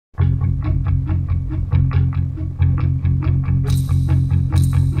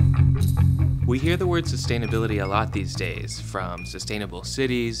We hear the word sustainability a lot these days, from sustainable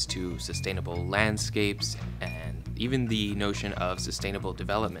cities to sustainable landscapes, and even the notion of sustainable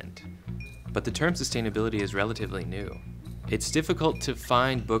development. But the term sustainability is relatively new. It's difficult to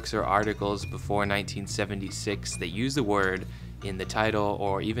find books or articles before 1976 that use the word in the title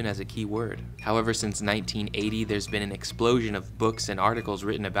or even as a key word. However, since 1980, there's been an explosion of books and articles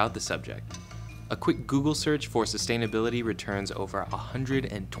written about the subject. A quick Google search for sustainability returns over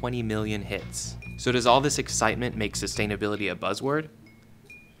 120 million hits. So does all this excitement make sustainability a buzzword?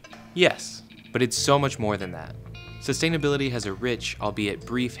 Yes, but it's so much more than that. Sustainability has a rich, albeit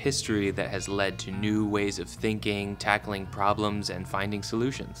brief, history that has led to new ways of thinking, tackling problems, and finding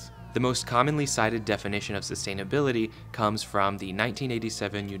solutions. The most commonly cited definition of sustainability comes from the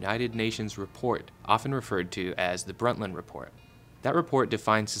 1987 United Nations report, often referred to as the Brundtland Report. That report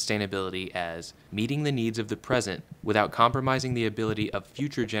defines sustainability as meeting the needs of the present without compromising the ability of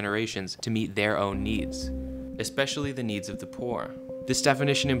future generations to meet their own needs, especially the needs of the poor. This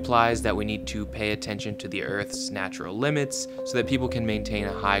definition implies that we need to pay attention to the Earth's natural limits so that people can maintain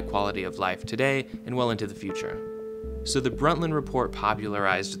a high quality of life today and well into the future. So the Brundtland Report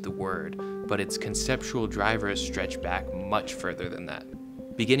popularized the word, but its conceptual drivers stretch back much further than that.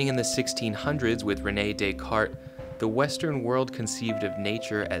 Beginning in the 1600s with René Descartes, the Western world conceived of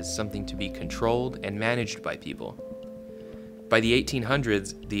nature as something to be controlled and managed by people. By the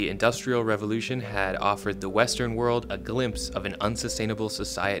 1800s, the Industrial Revolution had offered the Western world a glimpse of an unsustainable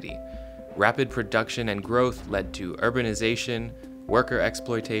society. Rapid production and growth led to urbanization, worker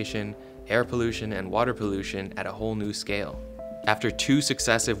exploitation, air pollution, and water pollution at a whole new scale. After 2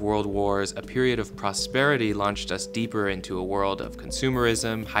 successive world wars, a period of prosperity launched us deeper into a world of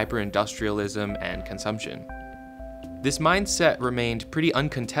consumerism, hyper-industrialism, and consumption. This mindset remained pretty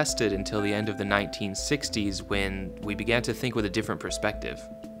uncontested until the end of the 1960s when we began to think with a different perspective.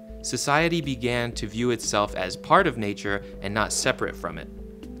 Society began to view itself as part of nature and not separate from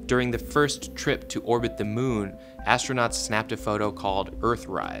it. During the first trip to orbit the moon, astronauts snapped a photo called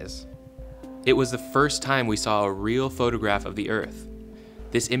Earthrise. It was the first time we saw a real photograph of the Earth.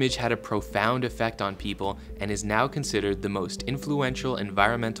 This image had a profound effect on people and is now considered the most influential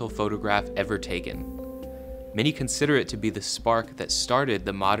environmental photograph ever taken. Many consider it to be the spark that started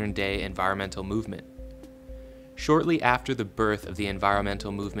the modern-day environmental movement. Shortly after the birth of the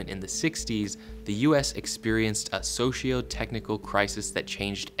environmental movement in the 60s, the US experienced a socio-technical crisis that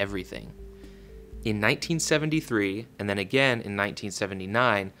changed everything. In 1973, and then again in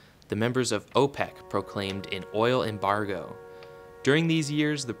 1979, the members of OPEC proclaimed an oil embargo. During these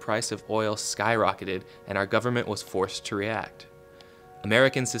years, the price of oil skyrocketed and our government was forced to react.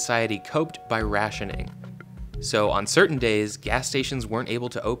 American society coped by rationing. So on certain days, gas stations weren't able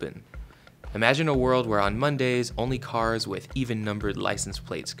to open. Imagine a world where on Mondays, only cars with even-numbered license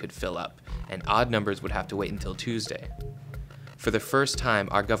plates could fill up, and odd numbers would have to wait until Tuesday. For the first time,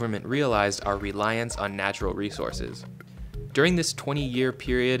 our government realized our reliance on natural resources. During this 20-year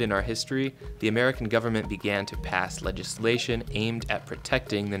period in our history, the American government began to pass legislation aimed at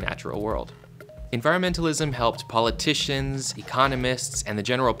protecting the natural world. Environmentalism helped politicians, economists, and the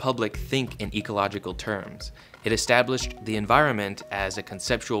general public think in ecological terms. It established the environment as a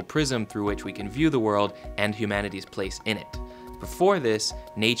conceptual prism through which we can view the world and humanity's place in it. Before this,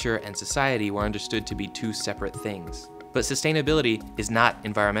 nature and society were understood to be 2 separate things. But sustainability is not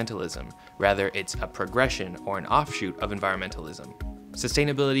environmentalism. Rather, it's a progression or an offshoot of environmentalism.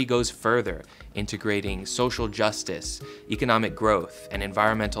 Sustainability goes further, integrating social justice, economic growth, and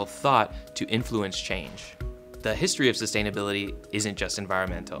environmental thought to influence change. The history of sustainability isn't just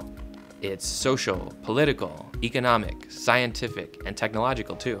environmental. It's social, political, economic, scientific, and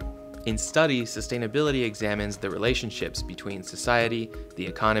technological too. In study, sustainability examines the relationships between society, the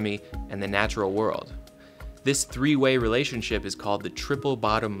economy, and the natural world. This 3-way relationship is called the triple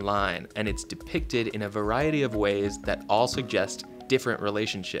bottom line, and it's depicted in a variety of ways that all suggest different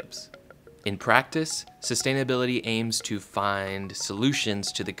relationships. In practice, sustainability aims to find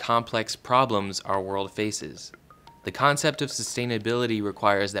solutions to the complex problems our world faces. The concept of sustainability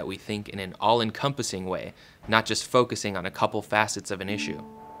requires that we think in an all-encompassing way, not just focusing on a couple facets of an issue.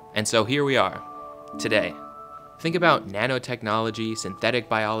 And so here we are, today. Think about nanotechnology, synthetic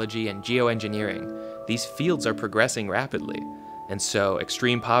biology, and geoengineering. These fields are progressing rapidly. And so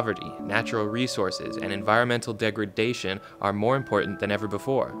extreme poverty, natural resources, and environmental degradation are more important than ever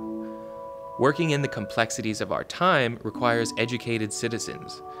before. Working in the complexities of our time requires educated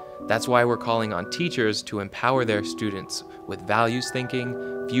citizens. That's why we're calling on teachers to empower their students with values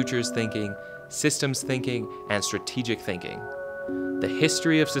thinking, futures thinking, systems thinking, and strategic thinking. The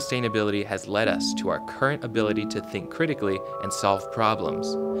history of sustainability has led us to our current ability to think critically and solve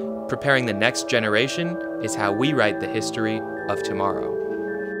problems. Preparing the next generation is how we write the history of tomorrow.